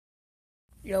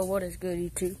Yo, what is good,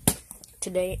 YouTube?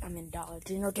 Today I'm in Dollar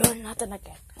General doing nothing like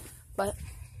that, but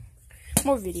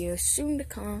more videos soon to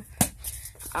come.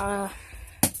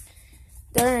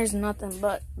 There is nothing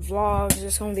but vlogs.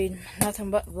 It's gonna be nothing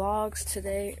but vlogs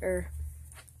today, or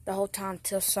the whole time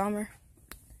till summer,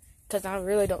 because I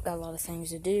really don't got a lot of things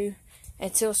to do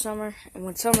until summer. And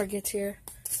when summer gets here,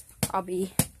 I'll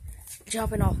be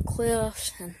jumping off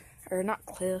cliffs, or not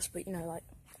cliffs, but you know, like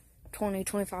 20,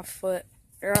 25 foot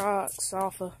rocks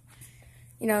off of,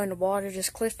 in the water,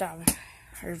 just cliff diving,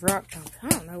 or rock jumping. I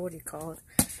don't know what you call it.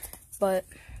 But,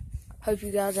 hope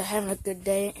you guys are having a good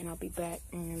day, and I'll be back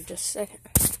in just a second.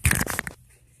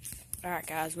 Alright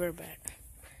guys, we're back.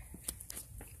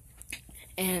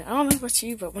 And I don't know about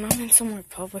you, but when I'm in somewhere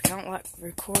public, I don't like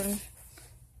recording,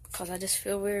 because I just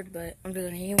feel weird, but I'm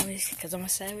doing it anyways, because I'm a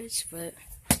savage. But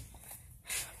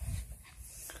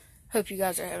hope you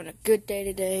guys are having a good day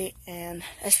today, and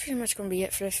that's pretty much going to be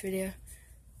it for this video.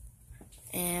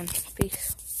 And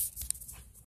peace.